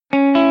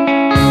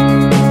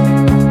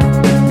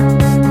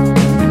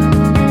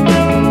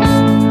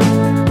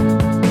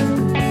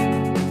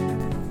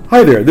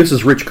Hi there, this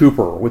is Rich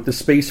Cooper with the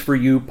Space for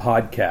You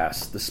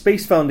podcast, the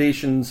Space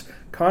Foundation's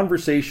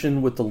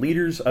conversation with the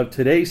leaders of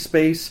today's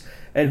space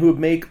and who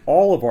make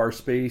all of our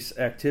space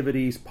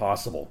activities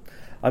possible.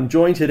 I'm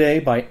joined today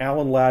by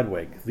Alan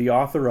Ladwig, the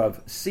author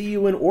of See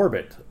You in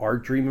Orbit, Our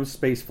Dream of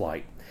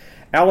Spaceflight.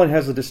 Alan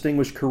has a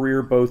distinguished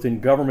career both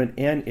in government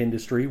and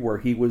industry, where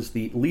he was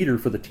the leader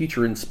for the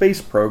Teacher in Space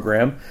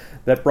program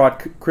that brought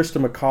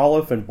Christa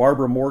McAuliffe and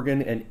Barbara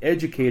Morgan and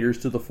educators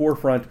to the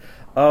forefront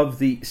of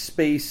the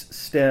space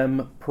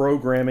STEM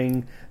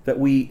programming that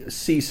we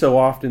see so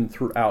often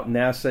throughout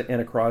NASA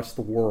and across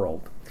the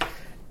world.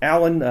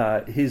 Alan,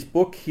 his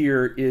book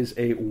here is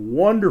a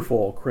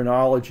wonderful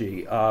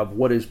chronology of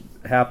what has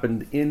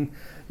happened in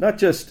not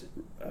just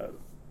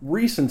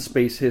recent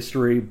space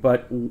history,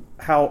 but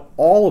how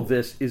all of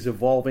this is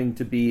evolving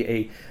to be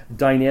a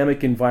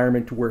dynamic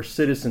environment where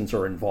citizens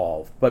are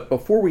involved. But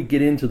before we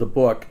get into the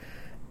book,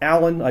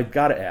 Alan, I've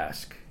got to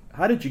ask,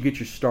 how did you get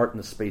your start in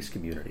the space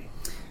community?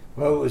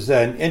 Well, it was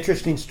an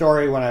interesting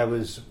story when I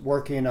was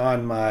working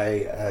on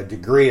my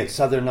degree at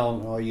Southern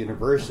Illinois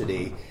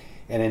University,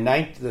 and in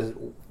the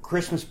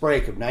Christmas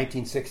break of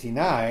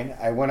 1969,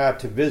 I went out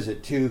to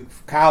visit two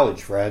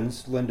college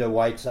friends, Linda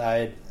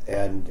Whiteside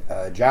and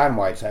John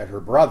Whiteside, her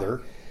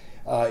brother,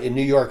 in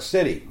New York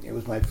City. It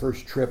was my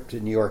first trip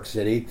to New York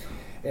City,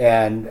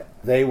 and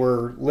they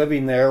were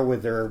living there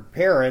with their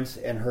parents,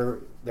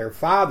 and their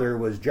father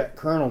was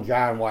Colonel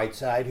John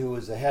Whiteside, who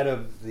was the head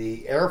of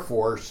the Air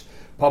Force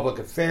Public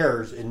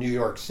Affairs in New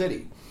York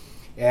City.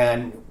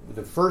 And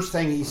the first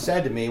thing he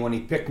said to me when he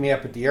picked me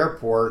up at the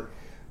airport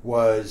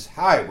was,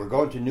 "Hi, we're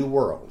going to New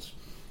Worlds."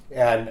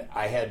 And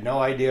I had no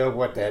idea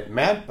what that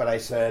meant, but I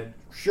said,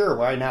 "Sure,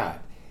 why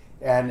not?"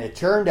 And it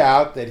turned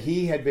out that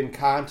he had been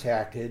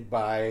contacted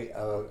by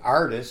an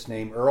artist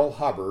named Earl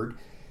Hubbard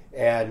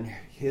and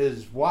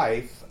his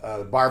wife,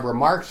 Barbara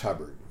Marx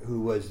Hubbard, who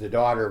was the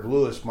daughter of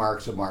Louis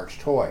Marx of Marx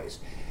Toys.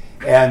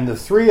 And the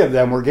three of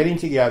them were getting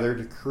together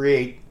to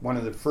create one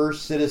of the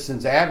first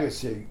citizens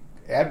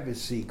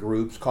advocacy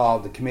groups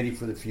called the Committee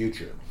for the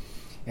Future.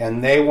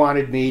 And they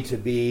wanted me to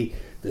be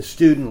the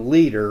student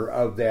leader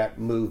of that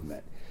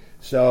movement.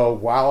 So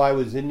while I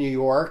was in New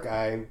York,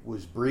 I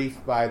was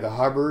briefed by the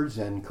Hubbards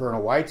and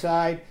Colonel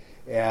Whiteside,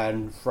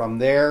 and from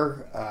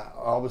there,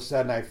 all of a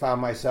sudden I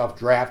found myself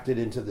drafted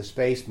into the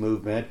space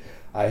movement.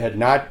 I had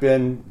not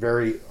been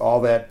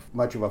all that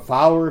much of a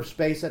follower of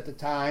space at the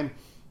time,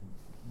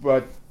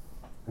 but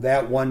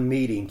that one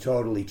meeting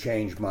totally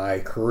changed my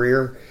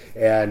career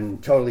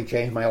and totally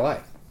changed my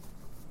life.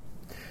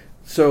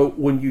 So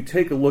when you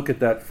take a look at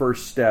that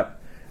first step,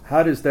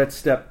 how does that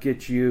step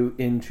get you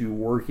into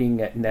working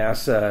at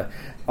NASA?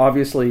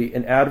 Obviously,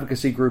 an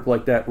advocacy group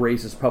like that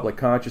raises public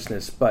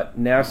consciousness,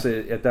 but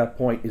NASA at that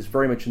point is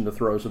very much in the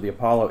throes of the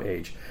Apollo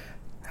age.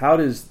 How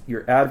does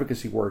your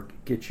advocacy work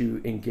get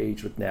you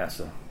engaged with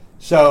NASA?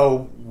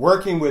 So,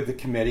 working with the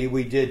committee,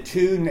 we did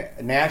two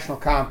national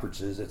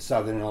conferences at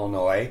Southern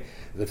Illinois.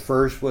 The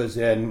first was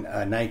in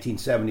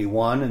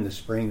 1971, in the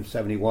spring of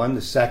 71.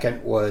 The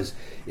second was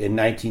in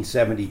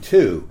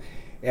 1972.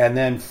 And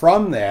then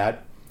from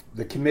that,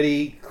 the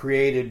committee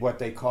created what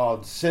they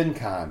called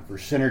SynCon, for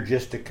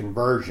Synergistic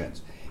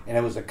Conversions. And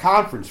it was a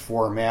conference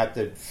format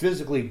that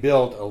physically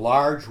built a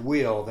large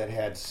wheel that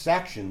had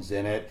sections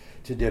in it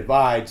to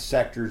divide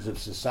sectors of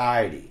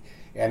society.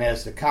 And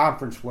as the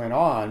conference went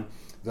on,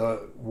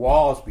 the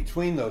walls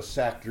between those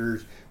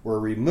sectors were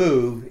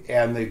removed,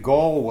 and the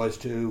goal was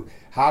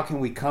how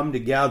can we come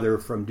together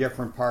from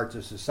different parts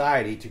of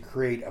society to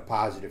create a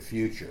positive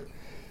future.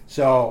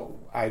 So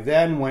I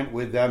then went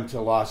with them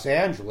to Los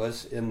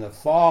Angeles in the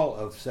fall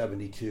of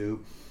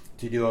 72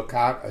 to do a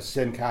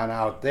SynCon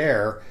out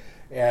there,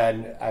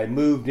 and I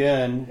moved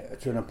in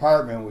to an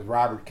apartment with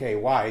Robert K.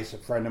 Weiss, a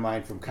friend of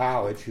mine from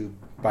college, who,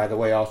 by the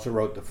way, also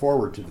wrote the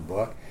foreword to the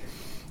book.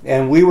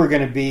 And we were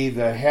going to be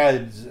the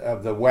heads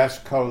of the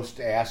West Coast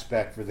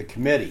aspect for the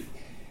committee.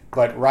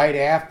 But right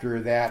after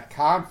that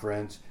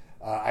conference,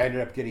 I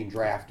ended up getting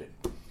drafted.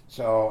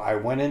 So I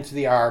went into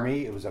the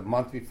Army. It was a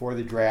month before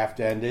the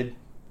draft ended.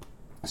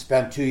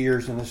 Spent 2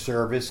 years in the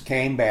service,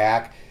 came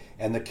back,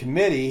 and the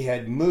committee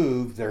had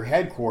moved their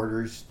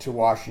headquarters to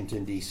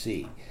Washington,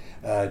 D.C.,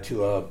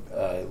 to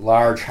a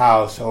large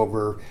house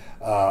over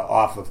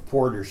off of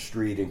Porter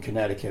Street and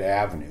Connecticut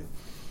Avenue.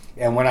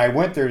 And when I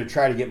went there to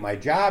try to get my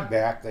job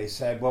back, they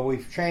said, well,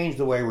 we've changed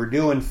the way we're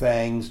doing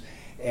things,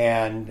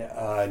 and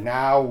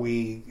now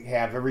we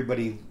have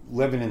everybody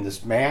living in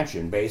this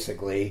mansion,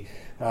 basically,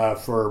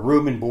 for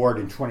room and board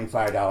and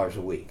 $25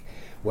 a week.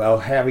 Well,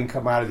 having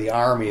come out of the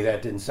Army,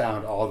 that didn't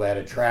sound all that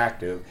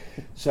attractive.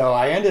 So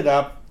I ended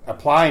up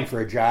applying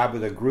for a job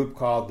with a group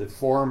called the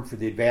Forum for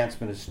the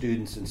Advancement of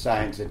Students in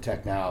Science and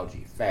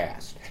Technology,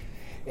 FAST.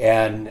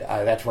 And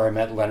that's where I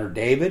met Leonard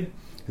David,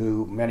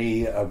 who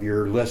many of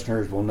your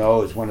listeners will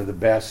know is one of the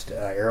best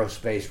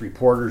aerospace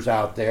reporters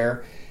out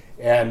there.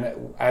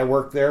 And I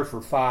worked there for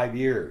 5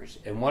 years.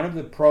 And one of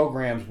the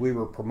programs we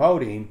were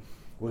promoting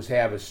was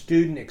have a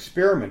student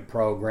experiment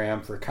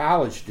program for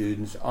college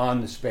students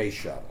on the space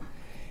shuttle.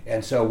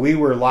 And so we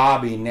were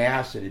lobbying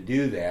NASA to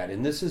do that.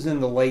 And this is in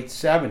the late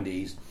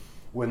 70s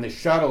when the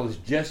shuttle is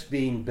just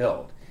being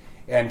built.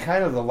 And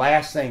kind of the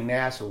last thing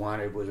NASA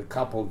wanted was a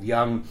couple of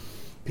young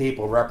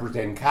people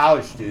representing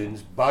college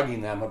students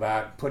bugging them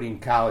about putting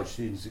college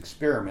students'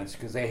 experiments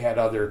because they had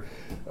other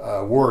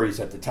worries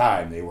at the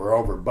time. They were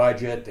over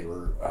budget, they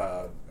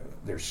were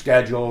their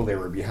schedule, they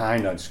were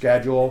behind on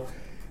schedule.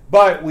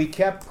 But we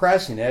kept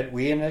pressing it.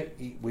 We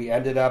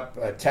ended up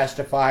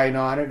testifying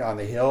on it on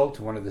the Hill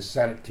to one of the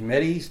Senate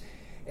committees,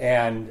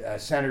 and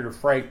Senator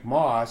Frank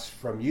Moss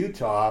from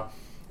Utah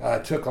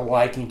took a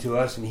liking to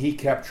us, and he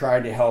kept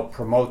trying to help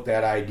promote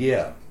that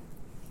idea.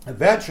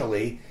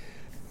 Eventually,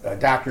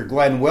 Dr.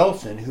 Glenn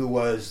Wilson, who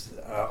was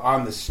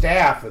on the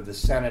staff of the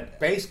Senate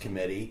Space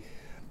Committee,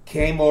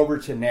 came over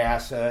to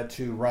NASA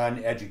to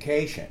run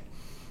education.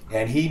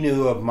 And he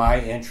knew of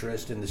my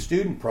interest in the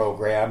student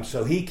program,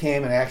 so he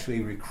came and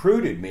actually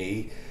recruited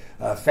me.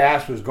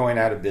 FAST was going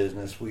out of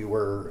business. We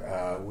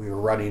were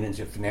running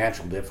into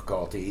financial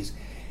difficulties.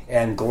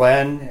 And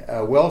Glenn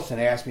Wilson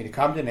asked me to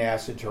come to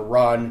NASA to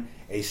run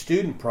a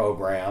student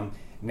program.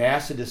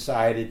 NASA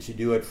decided to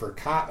do it for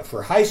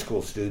high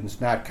school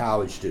students, not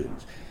college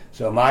students.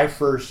 So my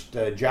first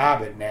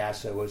job at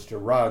NASA was to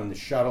run the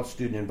Shuttle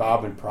Student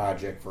Involvement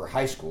Project for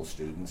high school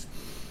students.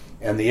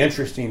 And the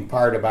interesting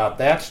part about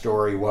that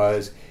story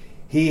was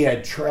he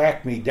had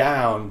tracked me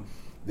down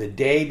the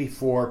day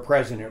before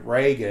President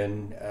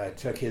Reagan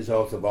took his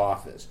oath of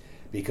office,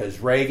 because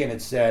Reagan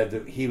had said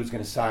that he was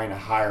going to sign a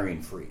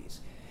hiring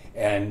freeze.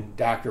 And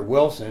Dr.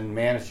 Wilson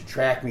managed to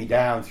track me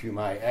down through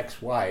my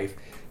ex-wife,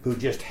 who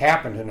just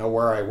happened to know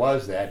where I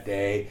was that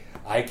day.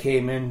 I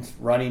came in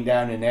running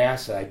down to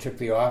NASA. I took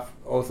the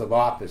oath of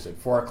office at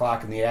 4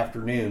 o'clock in the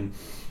afternoon.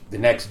 The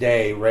next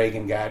day,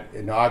 Reagan got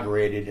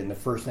inaugurated, and the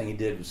first thing he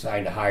did was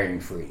sign a hiring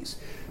freeze.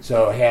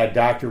 So had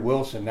Dr.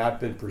 Wilson not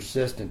been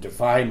persistent to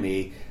find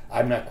me,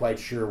 I'm not quite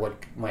sure what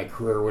my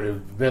career would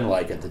have been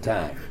like at the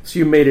time. So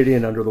you made it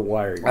in under the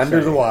wire.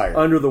 Under the wire.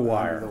 Under the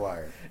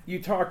wire.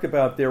 You talked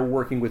about their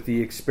working with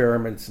the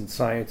experiments and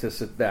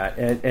scientists at that,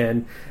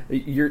 and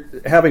you're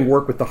having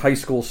worked with the high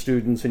school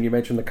students, and you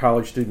mentioned the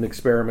college student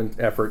experiment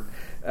effort.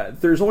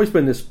 There's always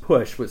been this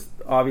push,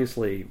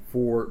 obviously,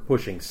 for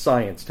pushing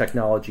science,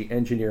 technology,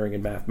 engineering,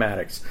 and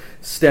mathematics,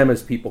 STEM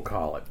as people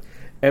call it.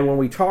 And when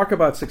we talk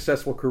about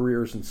successful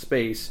careers in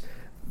space,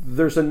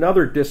 there's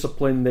another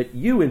discipline that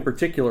you in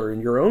particular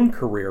in your own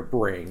career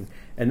bring,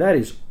 and that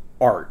is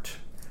art.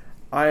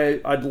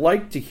 I'd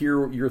like to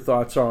hear your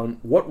thoughts on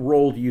what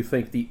role do you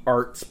think the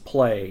arts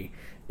play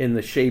in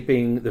the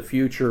shaping the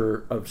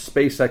future of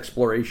space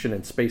exploration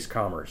and space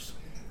commerce?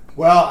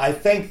 Well, I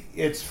think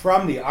it's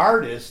from the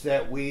artists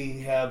that we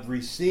have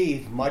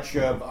received much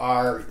of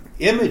our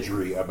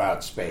imagery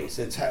about space.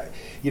 It's,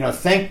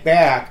 think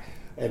back,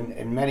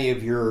 and many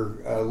of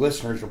your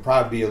listeners will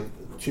probably be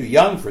too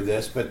young for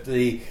this, but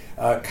the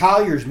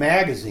Collier's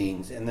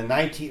magazines in the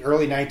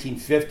early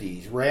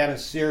 1950s ran a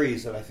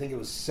series of, I think it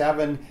was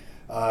 7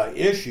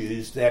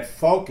 issues that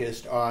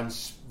focused on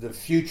the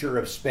future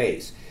of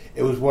space.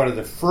 It was one of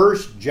the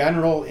first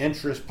general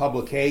interest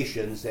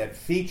publications that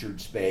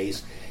featured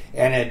space,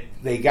 and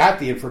they got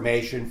the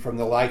information from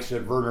the likes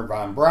of Wernher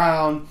von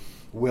Braun,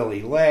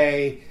 Willy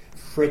Ley,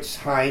 Fritz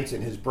Heinz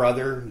and his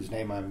brother, whose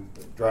name I'm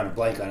drawing a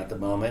blank on at the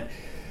moment,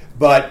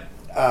 but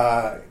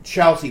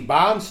Chelsea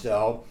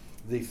Bonstel,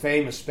 the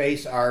famous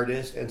space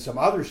artist, and some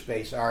other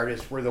space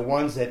artists were the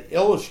ones that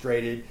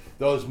illustrated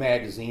those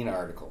magazine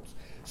articles.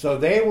 So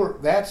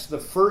that's the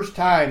first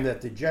time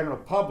that the general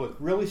public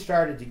really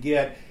started to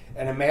get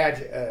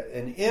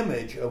an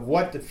image of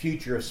what the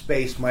future of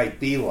space might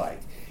be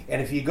like.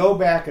 And if you go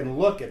back and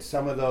look at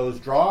some of those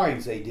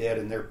drawings they did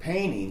and their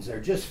paintings, they're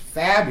just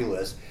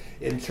fabulous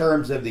in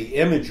terms of the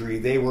imagery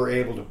they were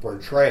able to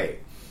portray.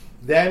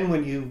 Then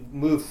when you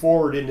move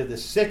forward into the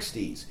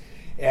 60s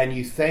and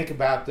you think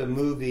about the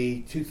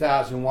movie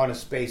 2001: A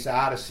Space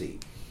Odyssey,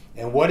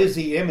 and what is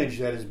the image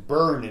that is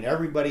burned in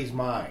everybody's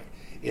mind?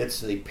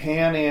 It's the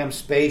Pan Am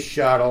space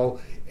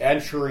shuttle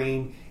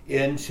entering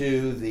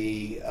into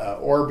the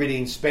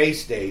orbiting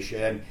space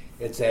station.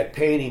 It's that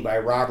painting by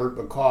Robert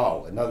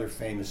McCall, another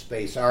famous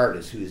space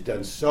artist who's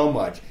done so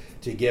much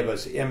to give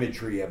us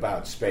imagery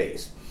about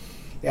space.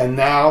 And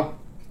now,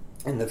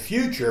 in the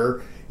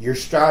future, you're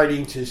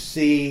starting to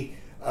see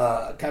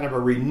kind of a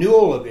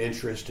renewal of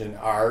interest in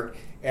art.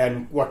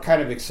 And what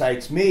kind of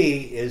excites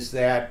me is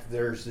that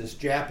there's this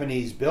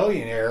Japanese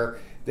billionaire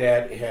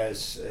that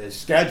is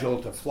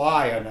scheduled to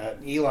fly on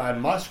an Elon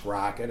Musk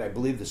rocket, I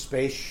believe the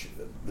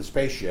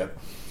spaceship,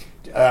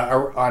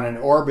 on an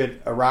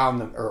orbits around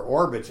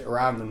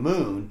the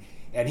moon,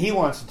 and he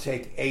wants to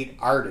take 8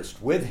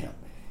 artists with him.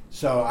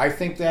 So I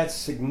think that's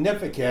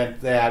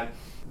significant that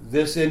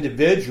this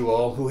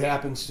individual, who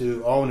happens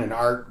to own an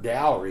art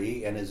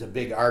gallery and is a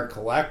big art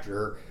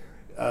collector,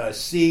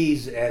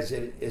 sees as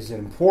it is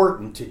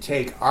important to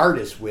take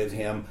artists with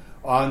him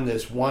on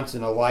this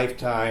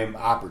once-in-a-lifetime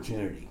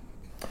opportunity.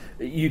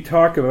 You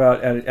talk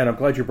about, and I'm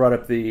glad you brought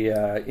up the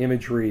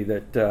imagery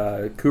that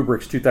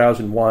Kubrick's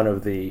 2001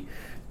 of the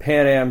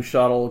Pan Am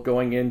shuttle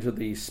going into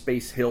the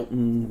Space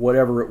Hilton,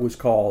 whatever it was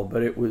called,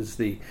 but it was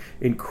the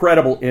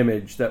incredible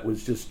image that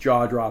was just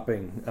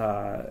jaw-dropping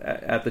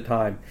at the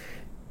time.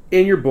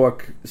 In your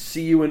book,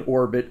 See You in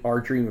Orbit, Our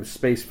Dream of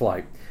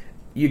Spaceflight,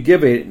 you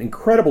give an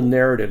incredible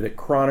narrative that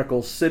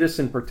chronicles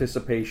citizen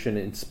participation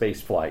in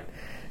spaceflight.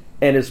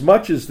 And as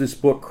much as this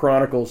book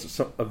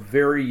chronicles a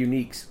very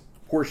unique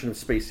portion of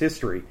space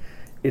history,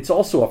 it's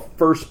also a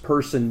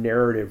first-person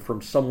narrative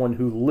from someone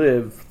who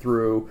lived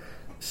through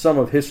some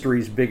of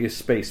history's biggest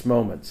space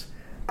moments.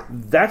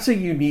 That's a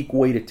unique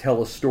way to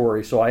tell a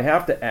story, so I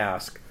have to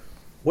ask,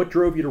 what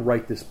drove you to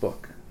write this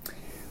book?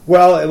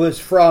 Well, it was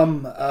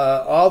from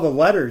all the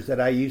letters that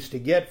I used to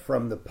get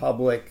from the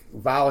public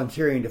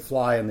volunteering to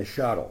fly in the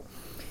shuttle.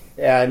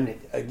 And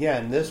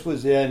again, this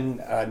was in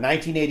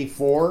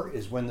 1984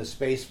 is when the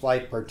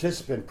Spaceflight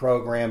Participant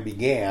Program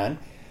began.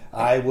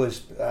 I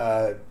was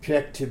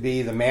picked to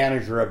be the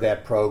manager of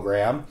that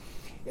program,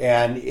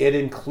 and it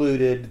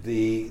included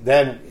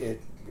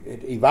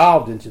it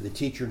evolved into the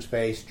teacher in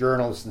space,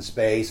 journalist in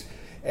space,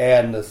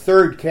 and the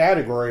third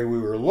category we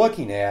were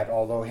looking at,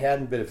 although it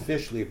hadn't been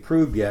officially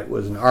approved yet,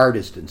 was an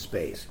artist in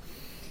space.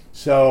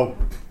 So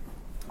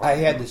I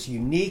had this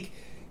unique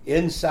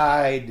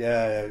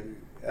inside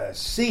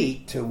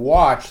seat to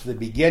watch the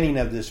beginning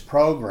of this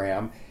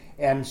program,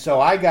 and so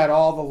I got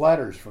all the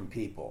letters from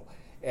people.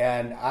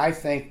 And I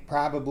think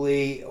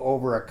probably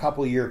over a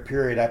couple-year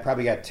period, I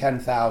probably got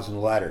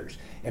 10,000 letters.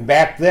 And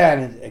back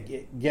then,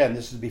 again,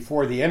 this is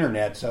before the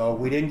internet, so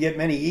we didn't get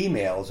many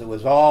emails. It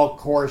was all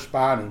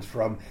correspondence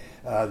from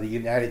the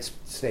United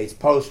States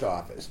Post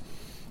Office.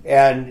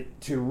 And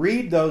to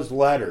read those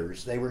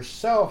letters, they were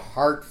so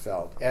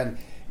heartfelt. And,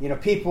 you know,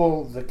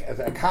 people,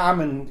 the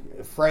common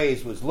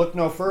phrase was, "Look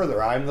no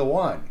further, I'm the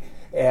one."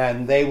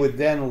 And they would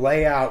then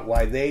lay out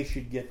why they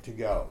should get to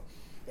go.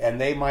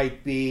 And they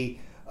might be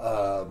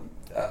a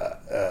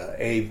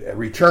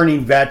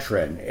returning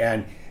veteran,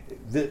 and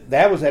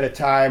that was at a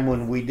time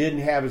when we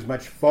didn't have as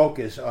much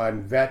focus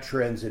on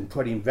veterans and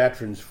putting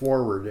veterans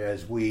forward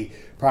as we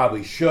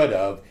probably should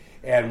have.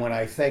 And when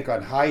I think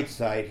on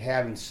hindsight,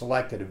 having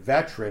selected a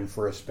veteran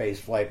for a space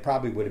flight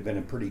probably would have been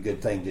a pretty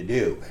good thing to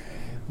do.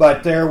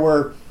 But there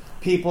were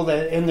people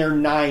that in their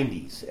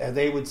 90s,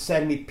 they would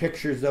send me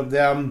pictures of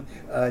them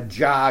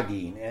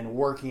jogging and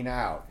working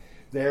out.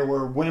 There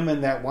were women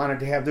that wanted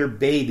to have their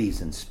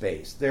babies in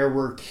space. There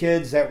were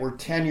kids that were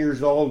 10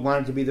 years old,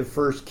 wanted to be the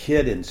first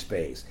kid in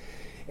space.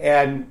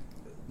 And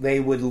they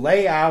would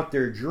lay out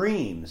their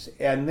dreams.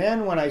 And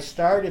then when I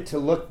started to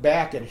look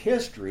back at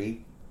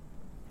history,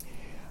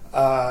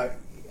 I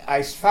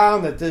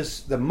found that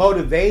the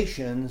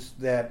motivations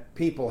that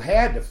people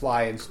had to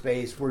fly in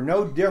space were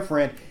no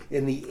different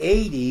in the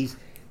 80s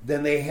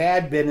than they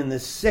had been in the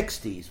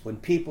 60s when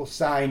people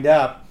signed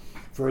up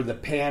for the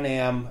Pan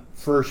Am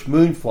First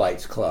Moon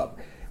Flights Club.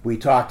 We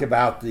talked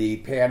about the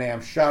Pan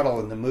Am shuttle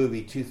in the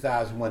movie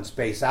 2001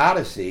 Space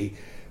Odyssey.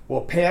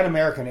 Well, Pan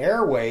American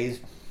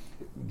Airways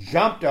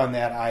jumped on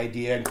that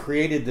idea and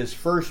created this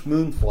First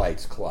Moon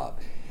Flights Club.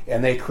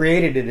 And they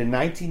created it in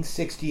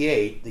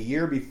 1968, the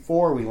year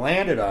before we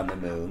landed on the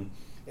moon.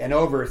 And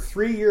over a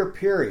 3-year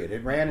period,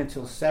 it ran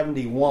until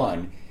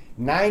 71,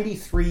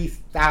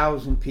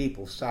 93,000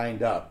 people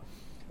signed up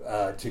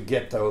to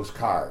get those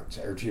cards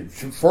or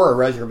for a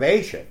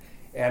reservation.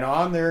 And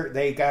on there,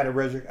 they got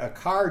a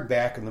card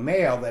back in the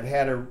mail that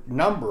had a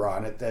number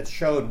on it that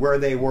showed where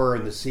they were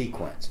in the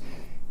sequence.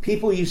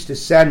 People used to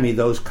send me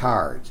those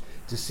cards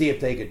to see if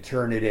they could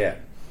turn it in.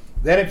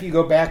 Then if you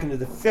go back into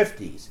the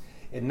 50s,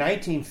 in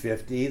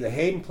 1950, the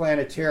Hayden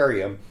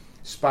Planetarium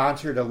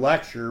sponsored a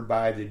lecture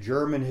by the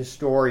German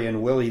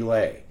historian Willy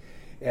Ley.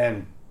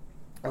 And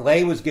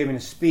Ley was giving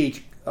a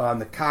speech on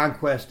the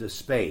conquest of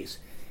space.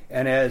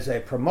 And as a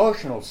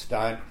promotional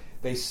stunt,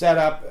 they set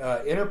up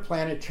an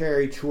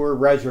interplanetary tour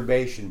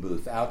reservation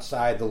booth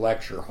outside the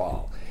lecture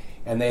hall.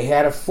 And they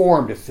had a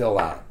form to fill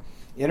out.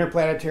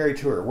 Interplanetary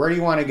tour. Where do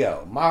you want to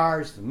go?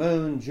 Mars, the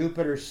moon,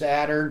 Jupiter,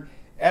 Saturn.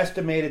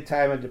 Estimated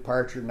time of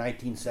departure,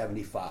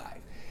 1975.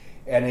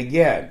 And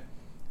again,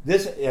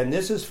 this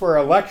is for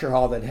a lecture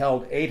hall that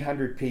held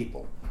 800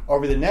 people.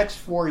 Over the next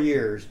 4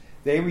 years,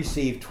 they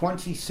received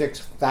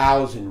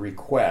 26,000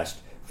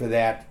 requests for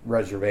that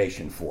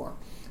reservation form.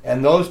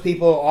 And those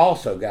people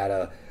also got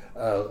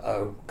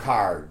a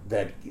card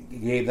that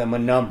gave them a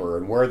number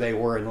and where they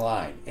were in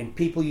line. And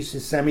people used to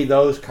send me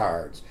those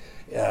cards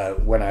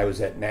when I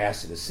was at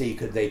NASA to see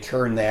could they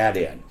turn that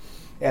in.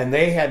 And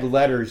they had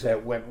letters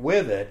that went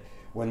with it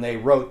when they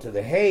wrote to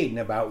the Hayden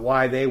about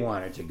why they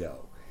wanted to go.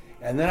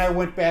 And then I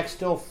went back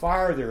still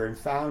farther and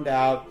found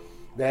out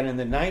that in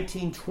the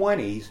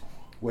 1920s,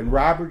 when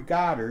Robert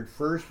Goddard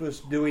first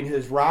was doing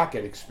his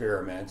rocket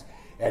experiments,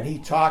 and he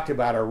talked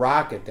about a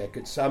rocket that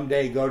could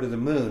someday go to the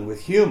moon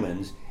with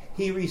humans,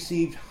 he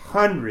received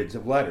hundreds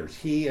of letters,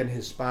 he and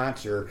his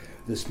sponsor,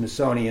 the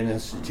Smithsonian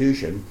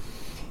Institution,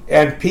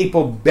 and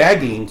people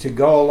begging to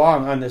go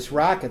along on this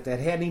rocket that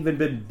hadn't even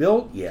been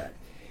built yet.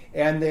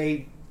 And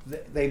they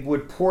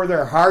would pour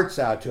their hearts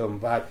out to him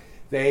about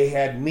they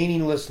had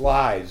meaningless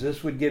lives.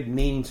 This would give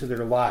meaning to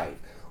their life.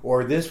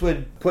 or this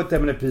would put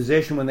them in a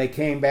position when they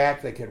came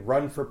back they could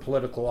run for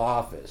political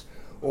office,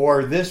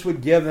 or this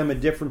would give them a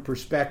different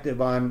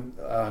perspective on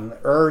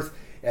Earth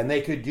and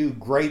they could do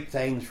great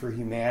things for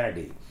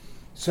humanity.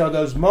 So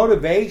those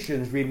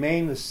motivations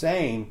remain the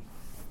same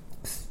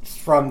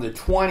from the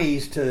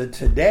 20s to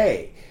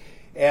today.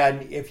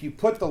 And if you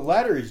put the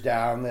letters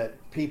down that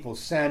people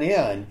sent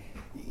in,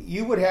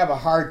 you would have a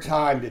hard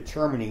time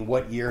determining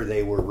what year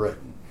they were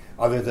written,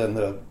 other than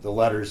the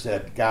letters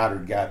that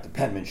Goddard got. The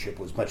penmanship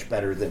was much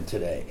better than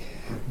today.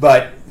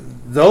 But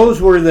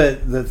those were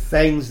the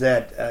things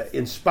that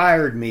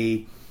inspired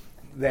me,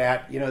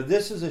 that,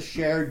 this is a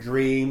shared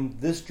dream.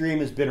 This dream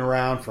has been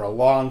around for a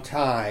long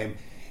time.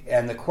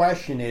 And the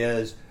question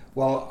is,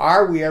 well,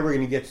 are we ever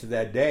going to get to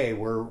that day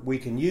where we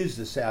can use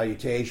the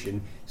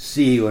salutation,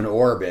 see you in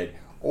orbit,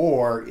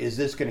 or is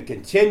this going to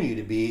continue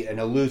to be an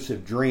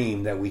elusive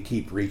dream that we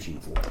keep reaching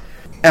for?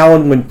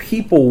 Alan, when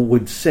people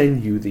would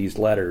send you these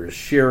letters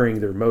sharing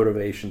their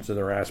motivations and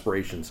their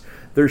aspirations,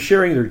 they're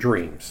sharing their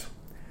dreams.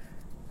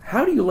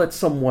 How do you let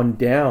someone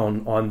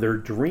down on their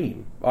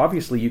dream?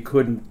 Obviously, you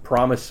couldn't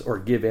promise or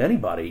give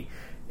anybody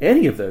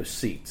any of those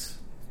seats.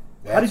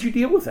 How did you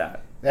deal with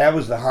that? That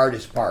was the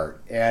hardest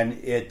part. And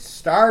it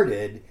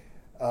started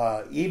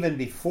even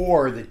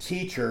before the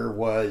teacher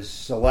was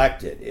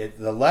selected.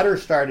 The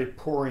letters started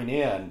pouring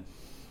in,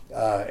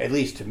 at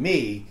least to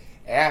me,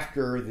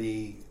 after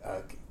the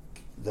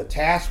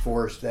task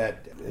force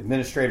that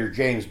Administrator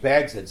James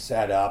Beggs had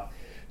set up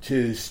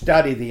to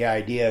study the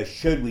idea,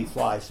 should we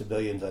fly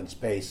civilians in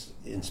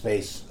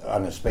space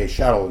on a space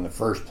shuttle in the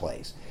first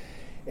place.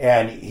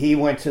 And he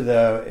went to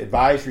the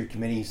advisory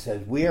committee. He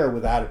said, we are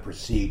without a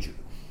procedure.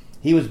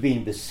 He was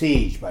being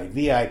besieged by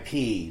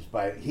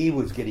VIPs. He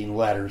was getting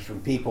letters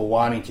from people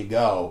wanting to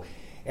go,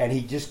 and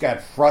he just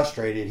got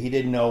frustrated. He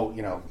didn't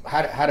know,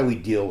 how do we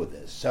deal with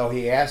this? So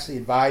he asked the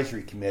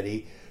advisory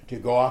committee to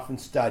go off and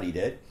studied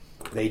it.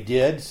 They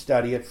did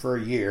study it for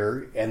a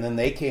year, and then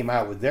they came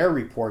out with their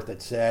report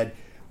that said,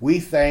 we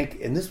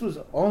think, and this was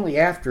only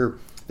after,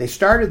 they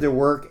started their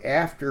work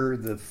after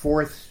the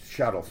fourth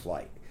shuttle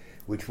flight,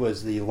 which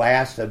was the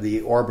last of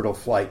the orbital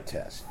flight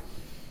test.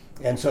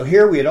 And so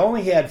here we had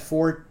only had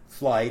 4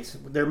 flights.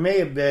 There may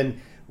have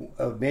been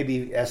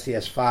maybe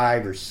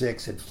STS-5 or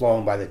 6 had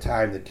flown by the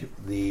time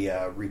the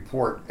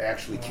report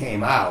actually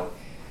came out.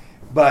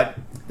 But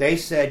they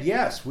said,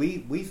 yes, we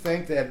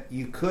think that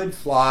you could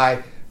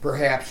fly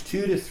perhaps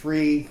 2 to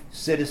 3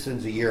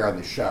 citizens a year on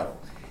the shuttle.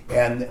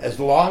 And as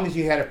long as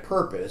you had a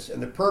purpose,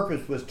 and the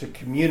purpose was to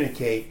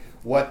communicate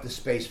what the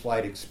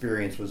spaceflight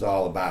experience was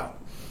all about.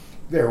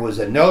 There was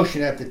a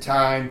notion at the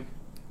time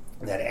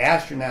that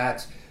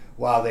astronauts,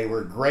 while they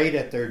were great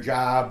at their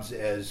jobs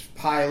as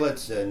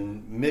pilots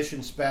and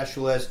mission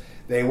specialists,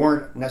 they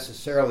weren't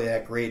necessarily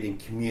that great in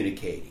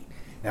communicating.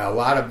 Now, a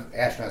lot of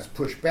astronauts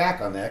pushed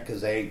back on that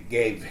because they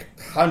gave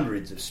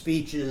hundreds of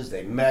speeches,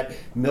 they met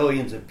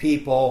millions of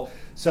people,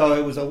 so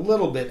it was a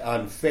little bit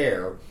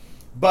unfair.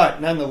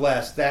 But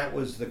nonetheless, that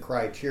was the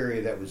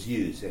criteria that was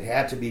used. It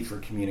had to be for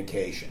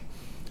communication.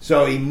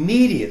 So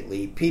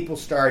immediately, people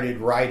started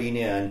writing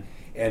in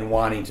and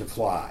wanting to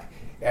fly.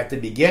 At the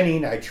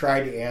beginning, I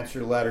tried to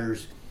answer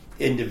letters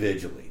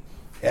individually,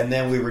 and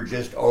then we were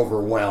just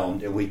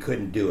overwhelmed and we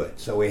couldn't do it.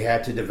 So we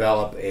had to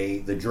develop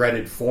the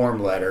dreaded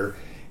form letter,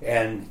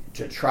 and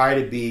to try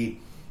to be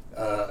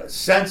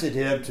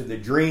sensitive to the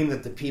dream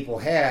that the people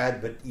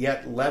had, but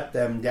yet let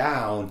them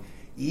down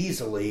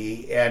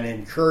easily and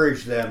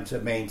encourage them to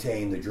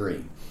maintain the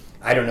dream.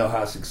 I don't know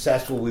how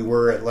successful we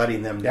were at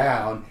letting them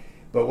down,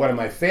 but one of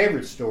my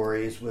favorite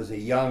stories was a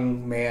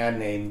young man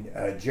named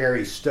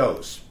Jerry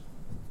Stoss.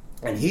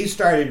 And he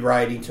started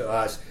writing to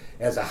us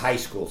as a high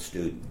school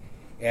student.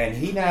 And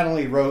he not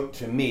only wrote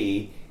to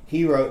me,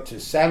 he wrote to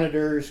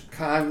senators,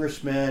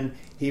 congressmen,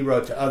 he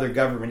wrote to other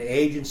government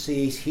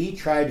agencies. He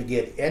tried to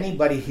get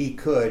anybody he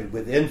could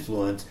with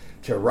influence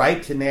to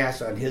write to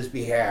NASA on his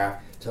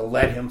behalf to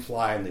let him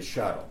fly in the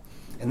shuttle.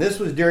 And this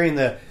was during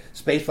the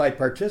Spaceflight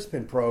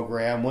Participant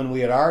Program, when we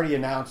had already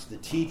announced the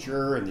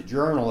teacher and the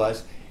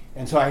journalist.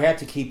 And so I had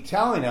to keep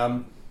telling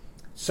him,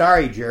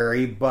 sorry,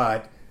 Jerry,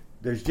 but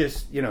there's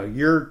just,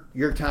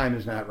 your time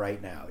is not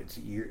right now.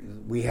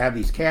 We have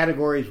these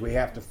categories we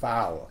have to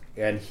follow.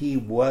 And he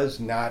was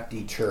not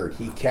deterred.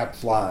 He kept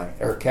flying,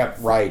 or kept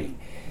writing.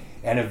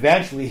 And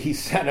eventually he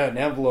sent an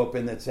envelope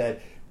in that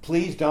said,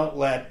 please don't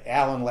let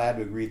Alan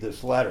Ladwig read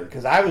this letter.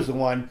 Because I was the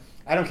one,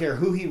 I don't care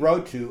who he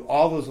wrote to,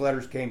 all those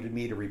letters came to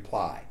me to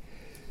reply.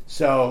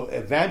 So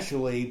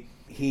eventually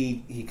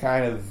he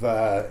kind of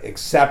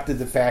accepted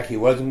the fact he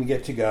wasn't going to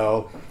get to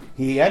go.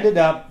 He ended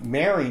up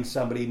marrying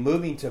somebody,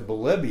 moving to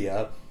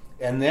Bolivia,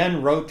 and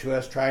then wrote to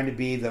us trying to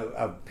be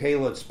a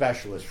payload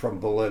specialist from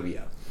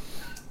Bolivia.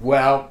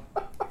 Well,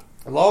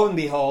 lo and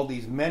behold,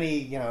 these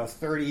many,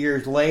 30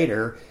 years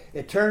later,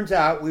 it turns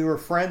out we were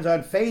friends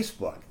on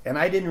Facebook. And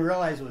I didn't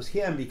realize it was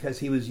him because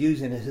he was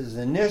using his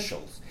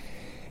initials.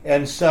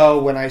 And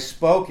so when I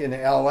spoke in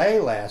LA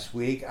last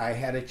week, I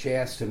had a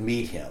chance to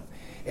meet him.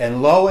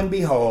 And lo and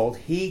behold,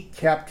 he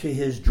kept to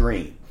his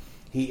dream.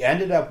 He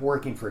ended up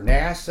working for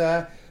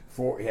NASA,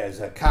 as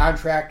a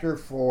contractor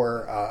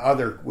for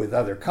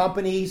other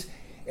companies,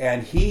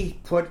 and he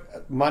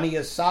put money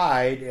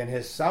aside and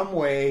has some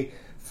way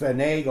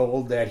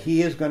finagled that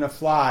he is going to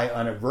fly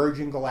on a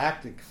Virgin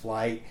Galactic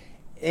flight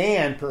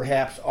and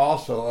perhaps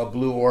also a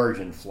Blue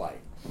Origin flight.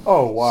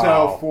 Oh, wow.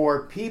 So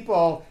for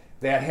people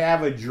that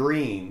have a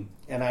dream,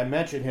 and I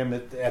mentioned him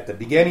at the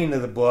beginning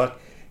of the book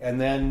and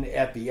then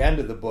at the end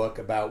of the book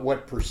about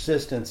what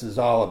persistence is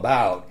all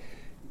about,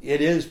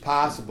 it is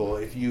possible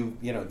if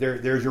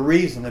there's a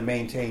reason to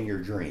maintain your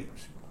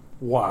dreams.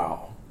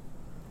 Wow.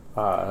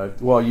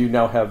 Well, you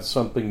now have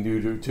something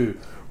new to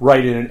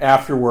write in an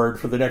afterword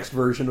for the next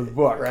version of the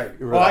book. Right.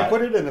 Well, I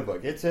put it in the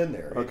book. It's in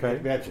there. Okay.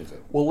 It mentions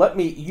it. Well,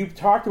 you've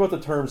talked about the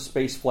term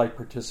spaceflight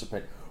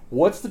participant.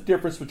 What's the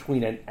difference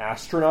between an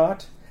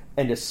astronaut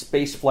and a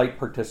spaceflight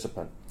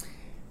participant?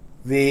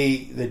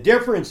 The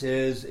difference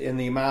is in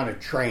the amount of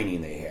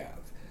training they have.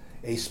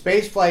 A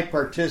spaceflight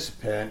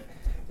participant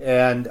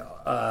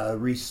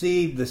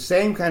received the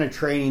same kind of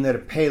training that a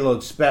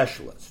payload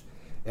specialist.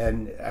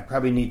 And I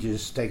probably need to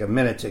just take a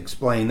minute to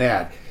explain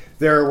that.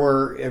 There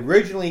were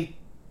originally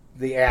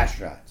the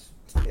astronauts.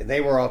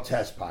 They were all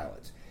test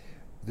pilots.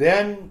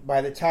 Then, by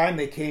the time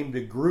they came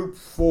to Group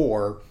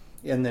 4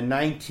 in the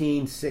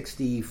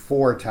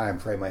 1964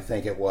 timeframe, I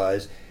think it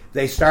was,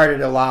 they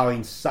started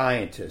allowing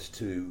scientists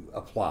to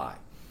apply.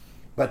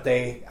 But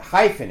they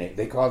hyphenate.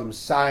 They call them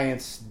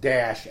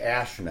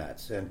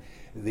science-astronauts. And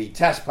the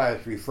test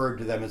pilots referred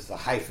to them as the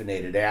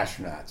hyphenated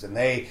astronauts. And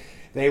they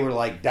were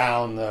like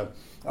down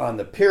on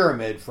the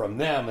pyramid from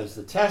them as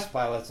the test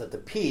pilots at the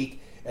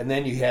peak, and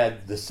then you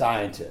had the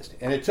scientists.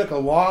 And it took a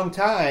long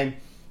time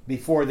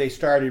before they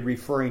started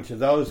referring to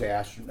those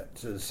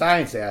astronauts, to the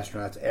science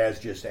astronauts, as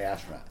just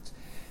astronauts.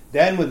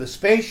 Then when the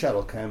space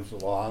shuttle comes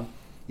along,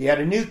 you had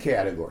a new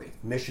category,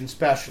 mission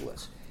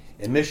specialists.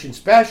 And mission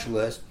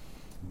specialists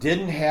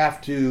didn't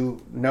have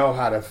to know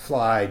how to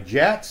fly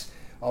jets,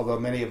 although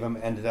many of them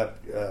ended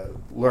up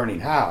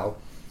learning how.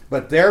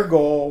 But their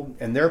goal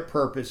and their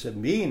purpose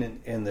of being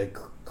in the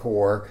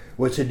Corps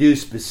was to do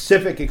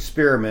specific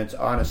experiments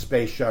on a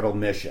space shuttle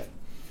mission.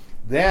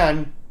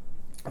 Then,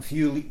 a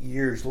few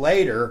years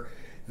later,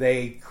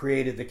 they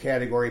created the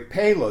category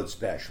payload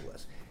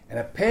specialist. And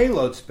a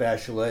payload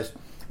specialist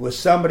was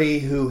somebody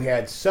who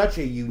had such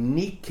a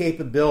unique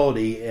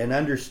capability and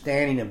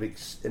understanding of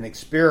an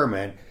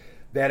experiment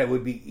that it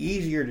would be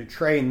easier to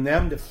train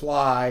them to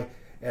fly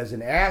as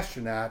an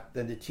astronaut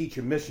than to teach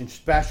a mission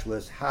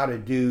specialist how to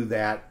do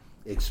that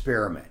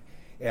experiment.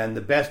 And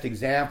the best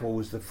example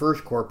was the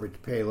first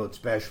corporate payload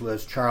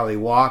specialist, Charlie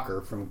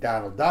Walker from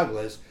McDonnell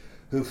Douglas,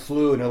 who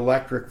flew an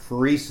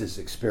electrophoresis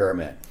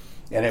experiment.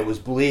 And it was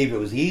believed it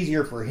was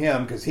easier for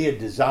him, because he had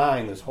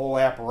designed this whole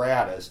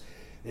apparatus,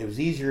 it was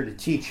easier to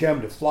teach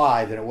him to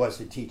fly than it was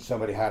to teach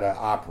somebody how to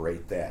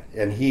operate that.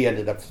 And he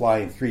ended up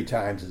flying 3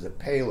 times as a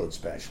payload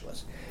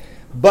specialist.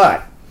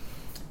 But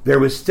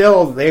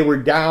they were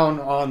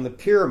down on the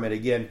pyramid.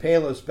 Again,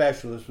 payload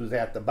specialist was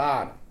at the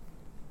bottom.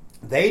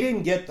 They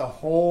didn't get the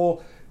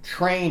whole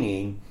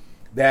training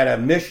that a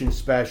mission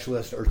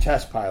specialist or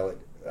test pilot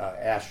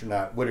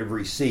astronaut would have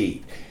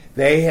received.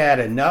 They had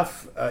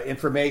enough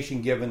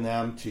information given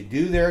them to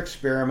do their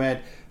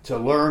experiment, to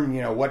learn,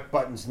 what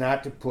buttons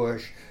not to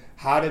push,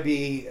 how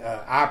to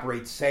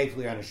operate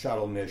safely on a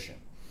shuttle mission.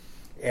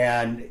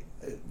 And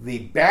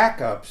the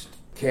backups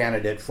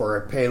candidate for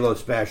a payload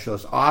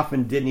specialist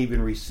often didn't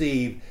even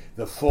receive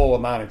the full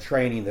amount of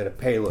training that a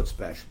payload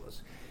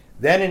specialist.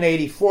 Then in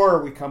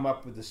 '84, we come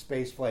up with the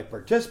Spaceflight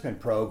Participant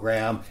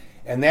Program,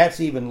 and that's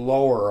even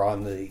lower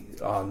on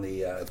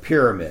the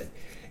pyramid.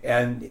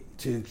 And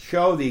to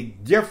show the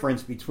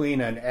difference between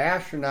an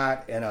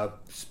astronaut and a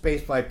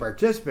Spaceflight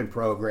Participant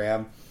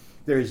Program,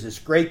 there's this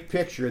great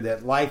picture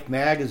that Life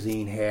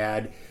magazine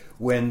had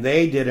when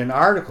they did an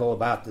article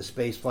about the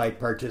Spaceflight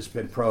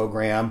Participant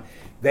Program.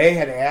 They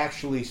had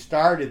actually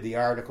started the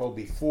article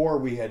before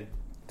we had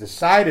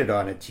decided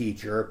on a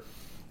teacher,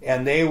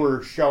 and they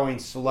were showing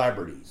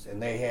celebrities. And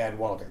they had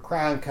Walter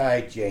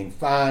Cronkite, Jane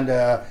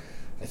Fonda,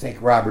 I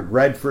think Robert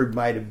Redford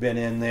might have been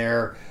in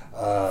there,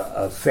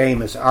 a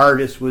famous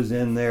artist was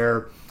in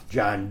there,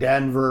 John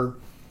Denver.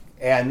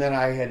 And then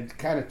I had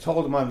kind of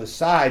told them on the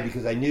side,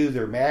 because I knew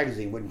their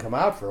magazine wouldn't come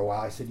out for a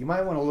while, I said, you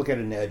might want to look at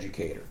an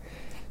educator.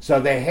 So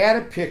they had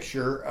a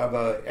picture of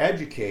an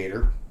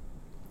educator,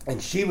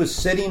 and she was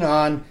sitting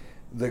on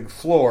the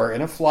floor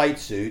in a flight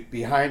suit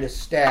behind a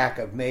stack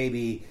of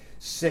maybe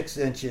 6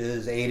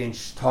 inches, 8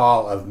 inches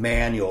tall of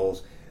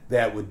manuals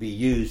that would be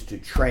used to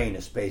train a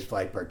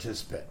spaceflight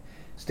participant.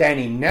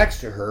 Standing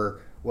next to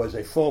her was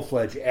a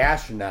full-fledged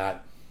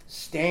astronaut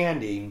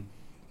standing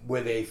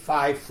with a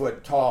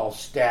 5-foot tall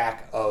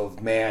stack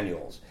of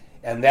manuals.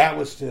 And that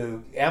was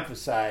to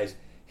emphasize,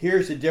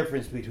 here's the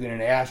difference between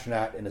an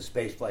astronaut and a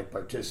spaceflight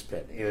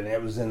participant. And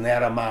it was in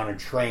that amount of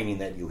training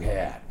that you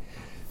had.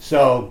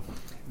 So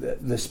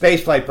the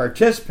spaceflight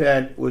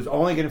participant was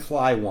only going to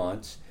fly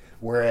once,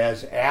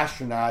 whereas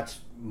astronauts,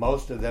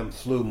 most of them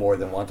flew more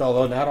than once,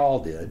 although not all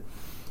did.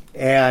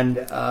 And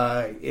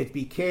it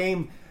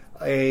became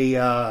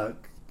a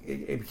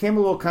it became a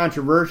little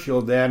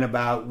controversial then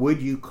about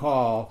would you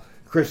call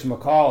Chris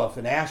McAuliffe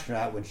an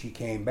astronaut when she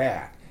came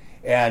back.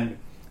 And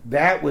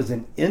that was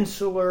an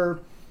insular,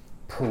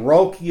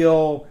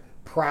 parochial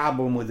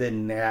problem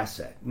within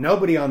NASA.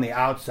 Nobody on the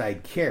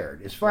outside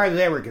cared. As far as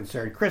they were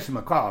concerned, Chris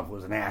McAuliffe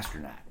was an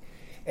astronaut.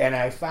 And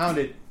I found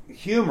it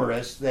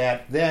humorous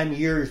that then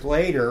years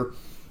later,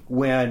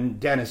 when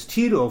Dennis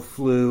Tito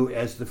flew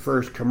as the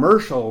first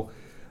commercial,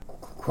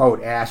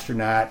 quote,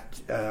 astronaut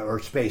or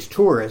space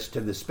tourist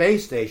to the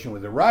space station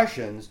with the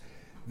Russians,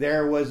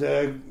 there was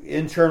an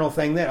internal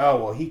thing that,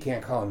 oh, well, he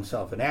can't call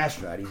himself an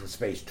astronaut, he's a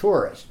space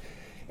tourist.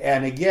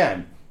 And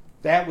again,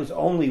 that was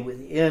only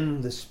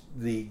within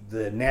the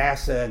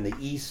NASA and the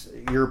East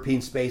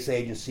European Space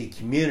Agency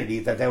community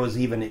that was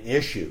even an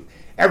issue.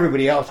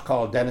 Everybody else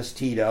called Dennis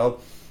Tito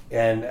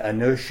and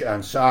Anush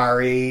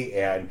Ansari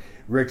and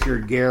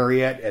Richard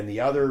Garriott and the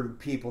other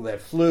people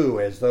that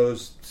flew as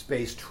those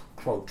space,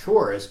 quote,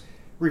 tourists,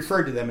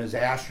 referred to them as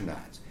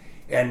astronauts.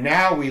 And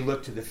now we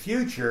look to the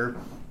future,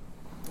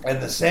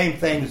 and the same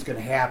thing is going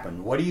to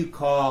happen. What do you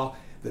call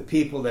the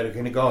people that are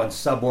going to go on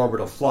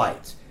suborbital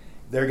flights?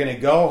 They're going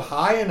to go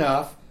high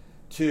enough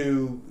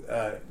to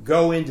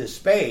go into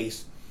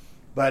space,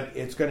 but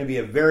it's going to be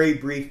a very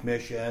brief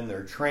mission.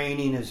 Their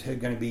training is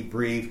going to be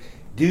brief.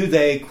 Do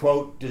they,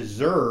 quote,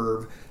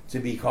 deserve to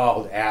be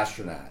called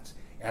astronauts?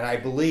 And I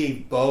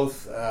believe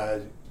both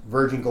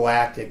Virgin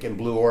Galactic and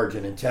Blue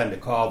Origin intend to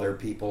call their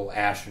people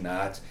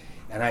astronauts.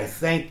 And I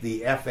think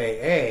the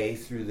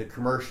FAA, through the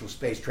Commercial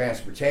Space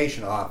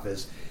Transportation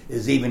Office,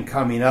 is even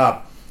coming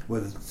up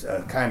with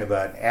kind of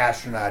an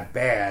astronaut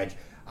badge.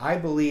 I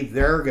believe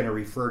they're going to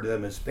refer to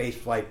them as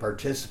spaceflight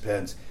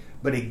participants.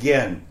 But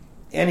again,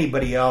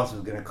 anybody else is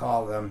going to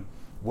call them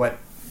what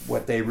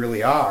they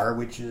really are,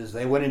 which is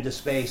they went into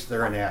space,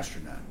 they're an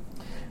astronaut.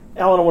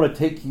 Alan,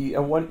 I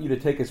want you to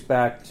take us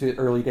back to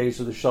early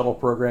days of the shuttle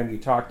program. You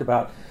talked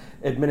about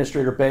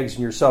Administrator Beggs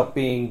and yourself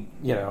being,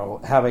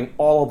 having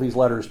all of these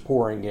letters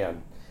pouring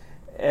in.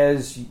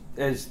 As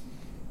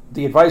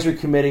the advisory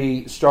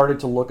committee started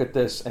to look at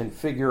this and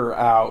figure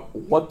out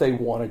what they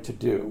wanted to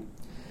do,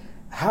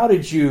 how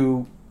did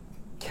you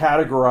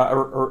categorize,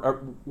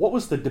 or what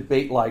was the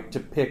debate like to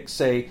pick,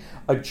 say,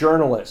 a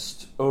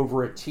journalist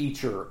over a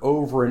teacher,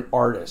 over an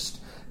artist?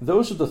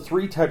 Those are the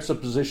three types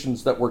of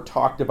positions that were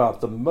talked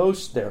about the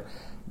most there.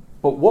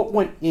 But what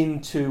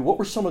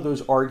were some of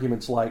those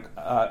arguments like?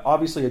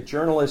 Obviously, a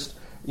journalist,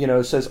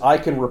 says, I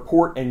can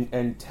report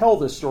and tell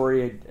this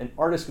story. An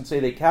artist can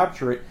say they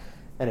capture it,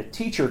 and a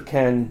teacher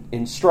can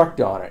instruct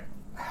on it.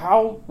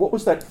 What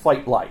was that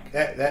fight like?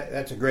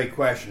 That's a great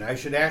question. I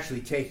should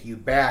actually take you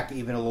back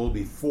even a little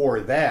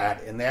before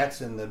that, and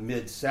that's in the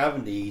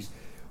mid-'70s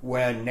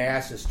when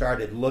NASA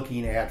started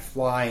looking at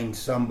flying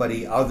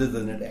somebody other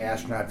than an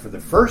astronaut for the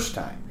first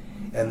time.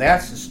 And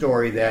that's the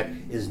story that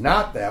is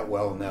not that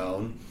well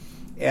known,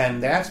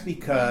 and that's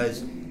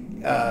because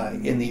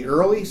in the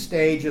early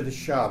stage of the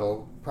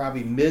shuttle,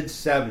 probably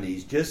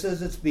mid-'70s, just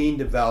as it's being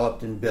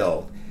developed and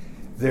built,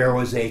 there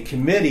was a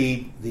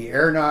committee, the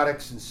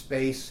Aeronautics and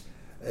Space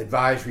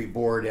Advisory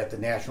Board at the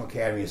National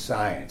Academy of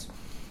Science.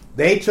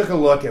 They took a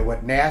look at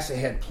what NASA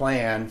had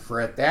planned for,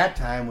 at that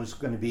time, was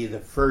going to be the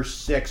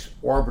first 6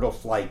 orbital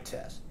flight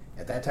tests.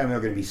 At that time, there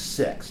were going to be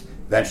 6.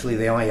 Eventually,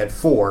 they only had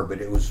 4,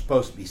 but it was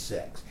supposed to be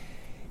 6.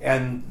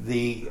 And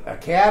the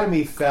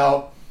Academy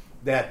felt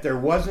that there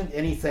wasn't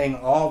anything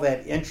all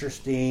that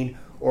interesting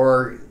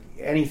or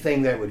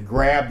anything that would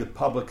grab the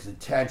public's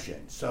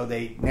attention. So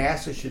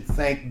NASA should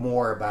think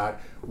more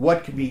about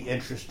what could be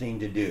interesting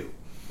to do.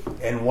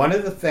 And one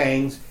of the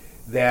things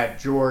that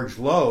George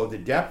Lowe, the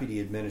deputy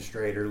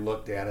administrator,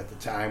 looked at the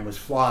time was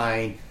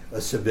flying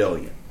a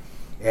civilian.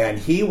 And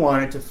he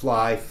wanted to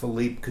fly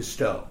Philippe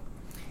Cousteau.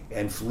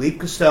 And Philippe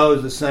Cousteau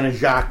is the son of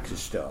Jacques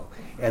Cousteau.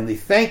 And the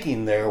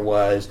thinking there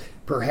was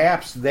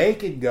perhaps they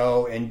could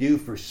go and do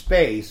for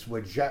space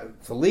what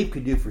Philippe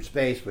could do for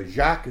space what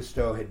Jacques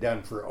Cousteau had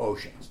done for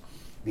oceans,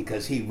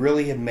 because he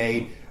really had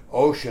made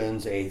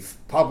oceans a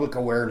public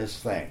awareness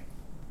thing.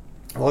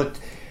 Well, it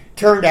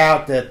turned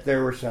out that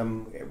there were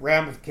some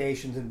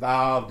ramifications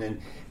involved,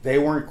 and they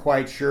weren't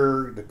quite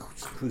sure, the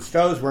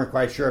Cousteaus weren't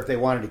quite sure if they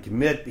wanted to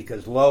commit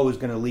because Lowe was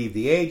going to leave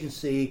the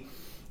agency,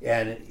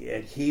 and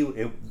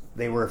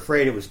they were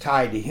afraid it was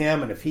tied to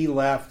him, and if he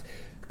left,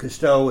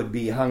 Cousteau would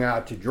be hung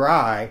out to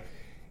dry.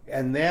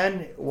 And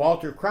then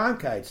Walter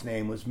Cronkite's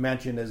name was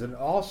mentioned as an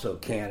also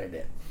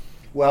candidate.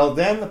 Well,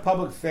 then the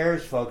public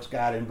affairs folks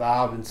got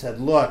involved and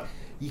said, look,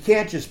 you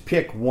can't just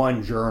pick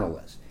one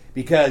journalist.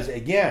 Because,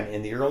 again,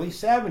 in the early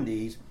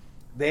 70s,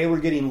 they were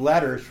getting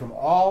letters from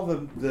all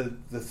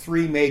the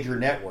 3 major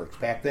networks.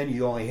 Back then,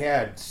 you only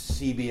had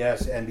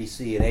CBS,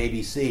 NBC, and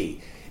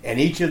ABC. And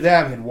each of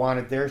them had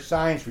wanted their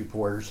science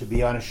reporters to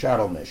be on a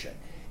shuttle mission.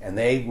 And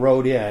they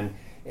wrote in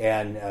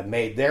and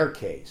made their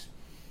case.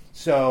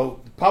 So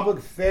public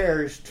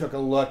affairs took a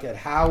look at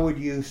how would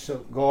you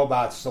go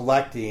about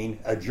selecting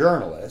a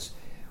journalist,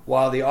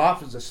 while the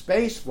Office of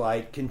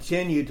Spaceflight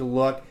continued to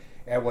look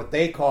at what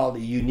they called a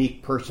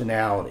unique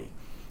personality.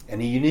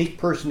 And a unique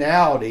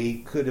personality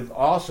could have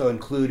also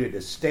included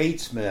a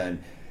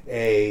statesman,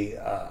 a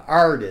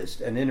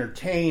artist, an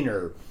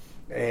entertainer,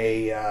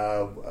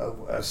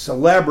 a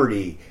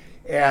celebrity,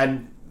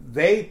 and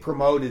they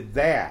promoted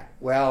that.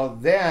 Well,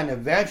 then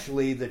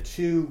eventually the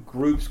two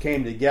groups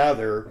came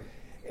together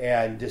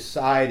and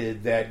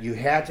decided that you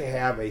had to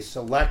have a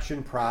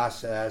selection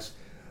process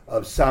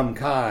of some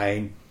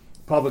kind.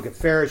 Public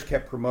Affairs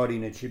kept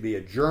promoting it should be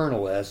a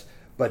journalist,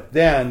 but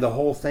then the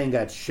whole thing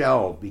got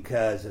shelved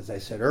because, as I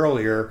said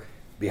earlier,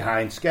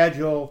 behind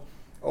schedule,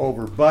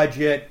 over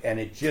budget, and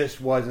it just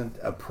wasn't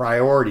a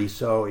priority,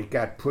 so it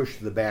got pushed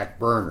to the back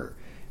burner.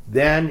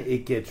 Then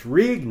it gets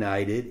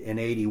reignited in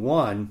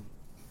 '81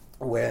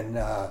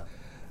 when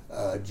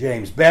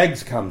James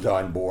Beggs comes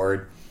on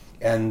board,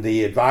 and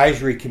the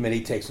advisory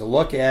committee takes a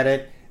look at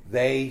it.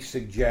 They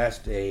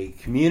suggest a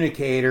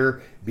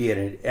communicator, be it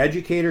an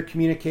educator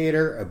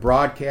communicator, a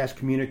broadcast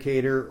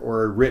communicator,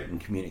 or a written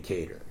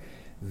communicator.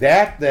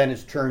 That then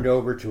is turned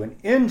over to an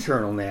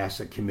internal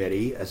NASA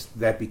committee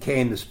that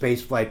became the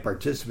Spaceflight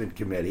Participant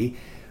Committee,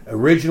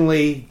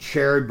 originally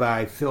chaired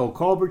by Phil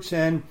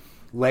Culbertson,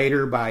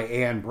 later by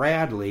Ann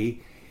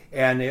Bradley,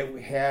 and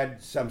it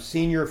had some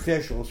senior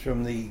officials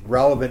from the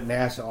relevant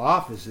NASA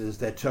offices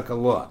that took a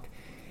look.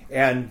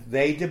 And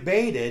they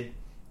debated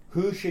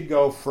who should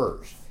go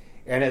first.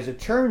 And as it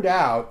turned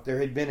out, there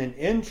had been an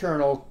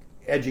internal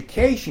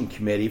education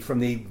committee from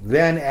the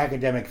then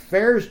Academic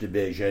Affairs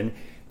Division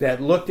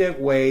that looked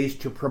at ways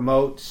to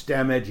promote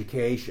STEM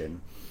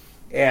education.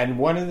 And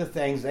one of the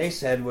things they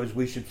said was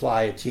we should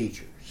fly a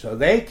teacher. So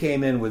they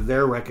came in with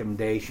their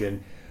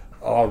recommendation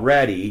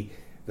already.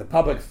 The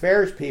public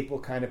affairs people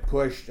kind of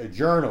pushed a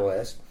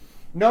journalist.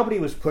 Nobody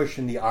was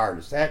pushing the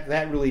artist.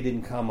 That really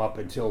didn't come up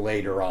until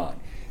later on.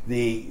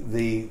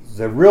 The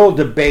real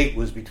debate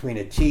was between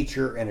a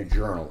teacher and a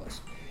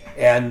journalist.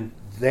 And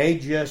they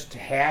just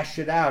hashed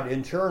it out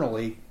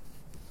internally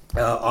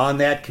on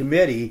that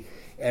committee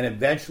and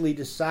eventually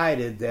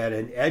decided that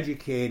an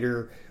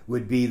educator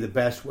would be the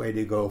best way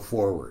to go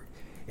forward.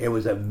 It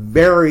was a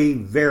very,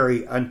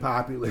 very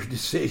unpopular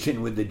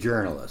decision with the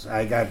journalists.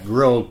 I got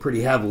grilled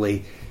pretty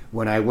heavily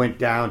when I went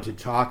down to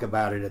talk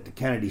about it at the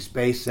Kennedy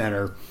Space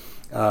Center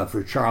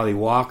for Charlie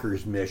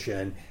Walker's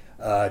mission,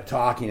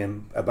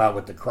 talking about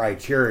what the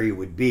criteria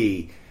would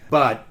be.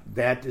 But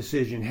that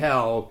decision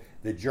held.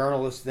 The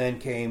journalists then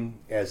came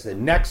as the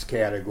next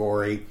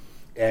category,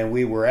 and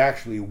we were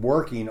actually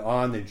working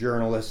on the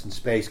journalist in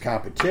space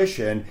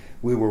competition.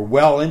 We were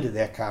well into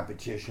that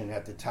competition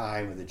at the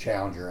time of the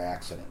Challenger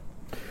accident.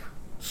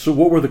 So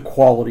what were the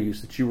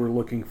qualities that you were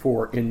looking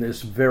for in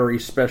this very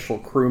special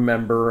crew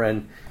member,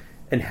 and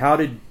how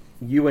did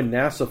you and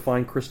NASA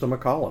find Christa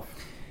McAuliffe?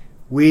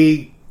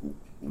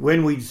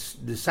 When we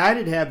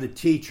decided to have the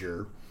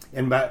teacher,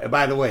 and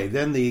by the way,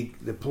 then the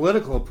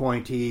political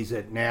appointees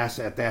at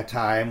NASA at that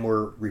time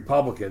were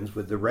Republicans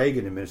with the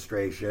Reagan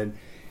administration.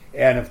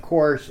 And of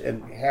course,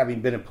 and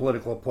having been a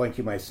political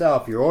appointee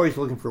myself, you're always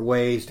looking for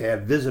ways to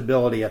have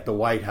visibility at the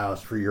White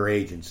House for your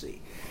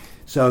agency.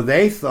 So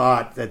they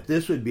thought that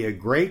this would be a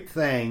great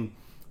thing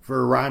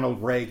for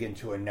Ronald Reagan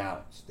to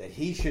announce, that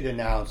he should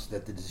announce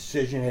that the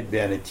decision had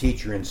been a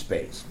teacher in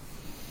space.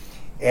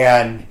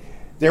 And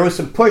there was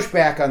some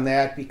pushback on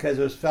that because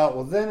it was felt,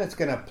 well, then it's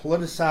going to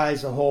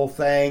politicize the whole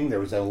thing.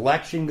 There was an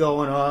election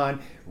going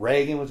on.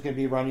 Reagan was going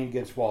to be running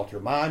against Walter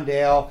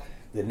Mondale.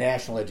 The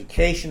National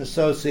Education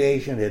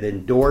Association had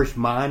endorsed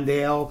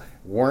Mondale,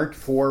 weren't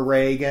for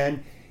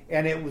Reagan,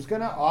 and it was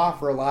going to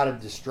offer a lot of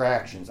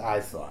distractions, I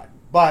thought.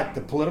 But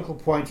the political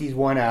appointees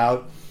went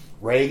out.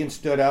 Reagan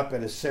stood up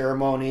at a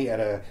ceremony, at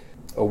an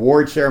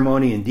award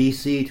ceremony in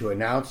D.C. to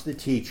announce the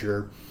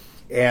teacher,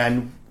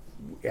 and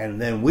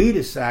then we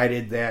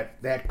decided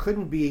that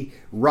couldn't be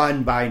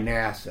run by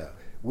NASA.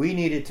 We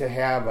needed to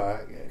have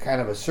a kind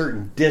of a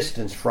certain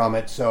distance from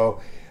it,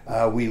 so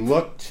we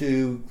looked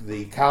to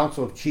the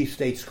Council of Chief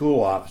State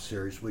School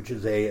Officers, which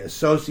is an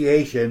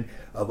association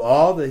of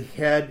all the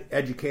head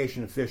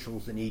education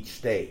officials in each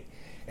state.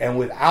 And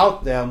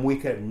without them, we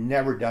could have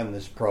never done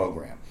this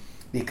program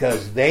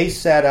because they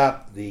set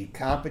up the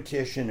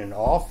competition in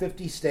all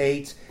 50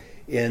 states,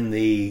 in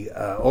the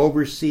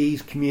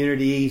overseas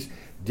communities,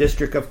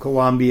 District of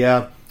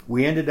Columbia.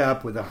 We ended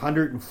up with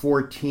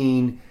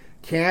 114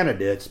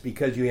 candidates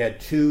because you had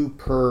 2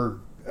 per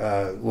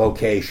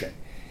location.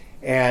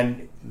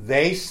 And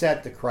they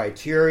set the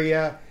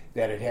criteria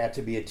that it had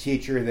to be a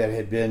teacher that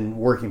had been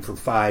working for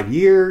 5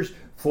 years,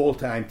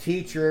 full-time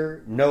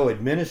teacher, no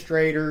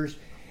administrators,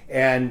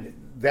 and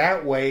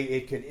that way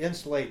it could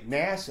insulate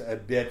NASA a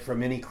bit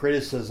from any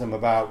criticism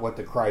about what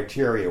the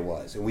criteria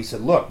was. And we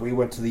said, look, we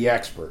went to the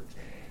experts.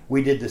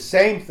 We did the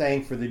same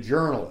thing for the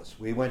journalists.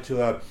 We went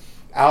to an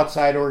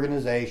outside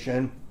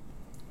organization,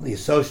 the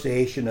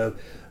Association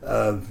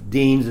of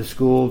Deans of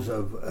Schools,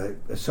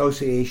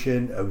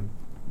 Association of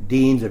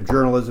Deans of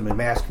Journalism and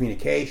Mass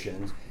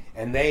Communications,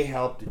 and they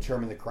helped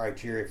determine the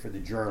criteria for the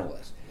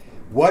journalists.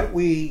 What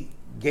we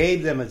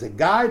gave them as a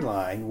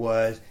guideline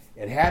was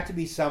it had to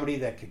be somebody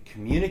that could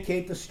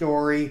communicate the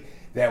story,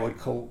 that would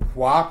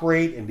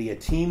cooperate and be a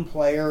team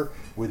player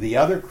with the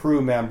other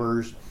crew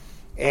members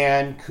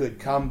and could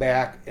come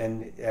back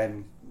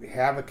and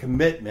have a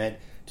commitment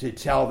to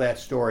tell that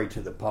story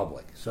to the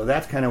public. So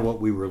that's kind of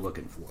what we were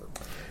looking for.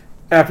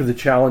 After the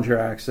Challenger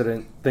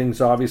accident,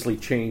 things obviously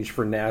changed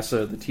for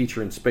NASA, the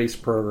Teacher in Space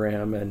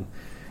program,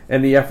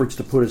 and the efforts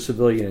to put a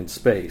civilian in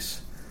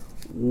space.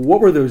 What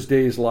were those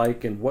days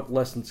like, and what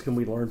lessons can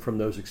we learn from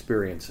those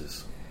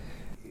experiences?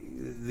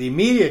 The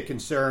immediate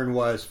concern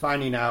was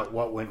finding out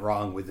what went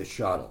wrong with the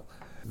shuttle.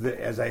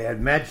 As I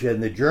had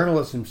mentioned, the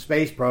Journalists in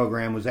Space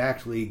program was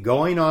actually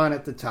going on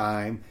at the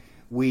time.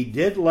 We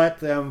did let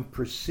them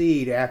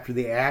proceed after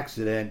the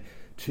accident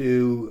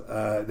to,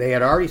 they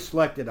had already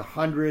selected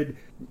 100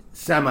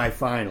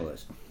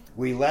 semifinalists.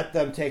 We let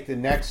them take the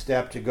next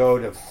step to go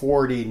to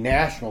 40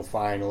 national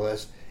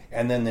finalists,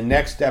 and then the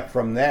next step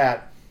from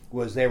that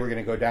was they were going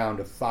to go down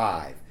to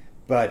 5.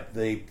 But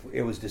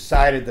it was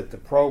decided that the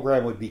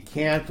program would be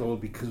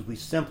canceled because we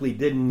simply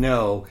didn't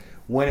know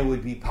when it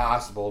would be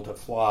possible to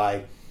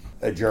fly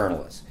a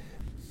journalist.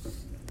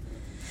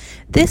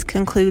 This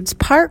concludes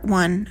part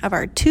 1 of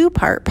our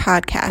 2-part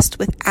podcast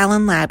with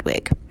Alan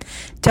Ladwig.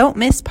 Don't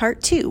miss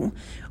part 2,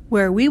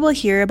 where we will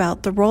hear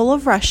about the role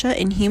of Russia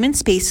in human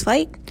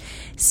spaceflight,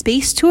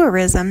 space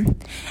tourism,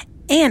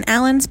 and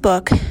Alan's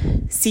book,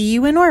 See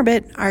You in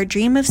Orbit, Our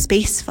Dream of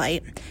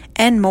Spaceflight,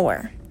 and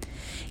more.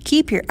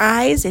 Keep your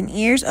eyes and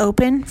ears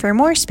open for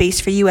more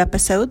Space for You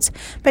episodes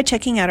by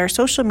checking out our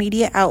social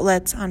media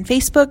outlets on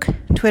Facebook,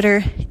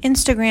 Twitter,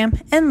 Instagram,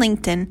 and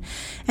LinkedIn,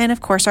 and of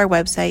course our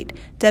website,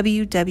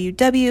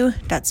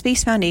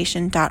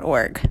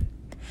 www.spacefoundation.org.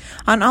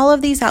 On all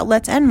of these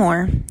outlets and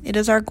more, it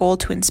is our goal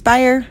to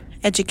inspire,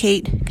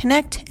 educate,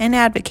 connect, and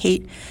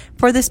advocate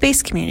for the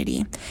space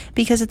community,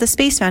 because at the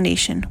Space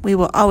Foundation, we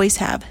will always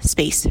have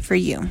space for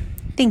you.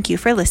 Thank you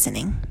for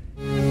listening.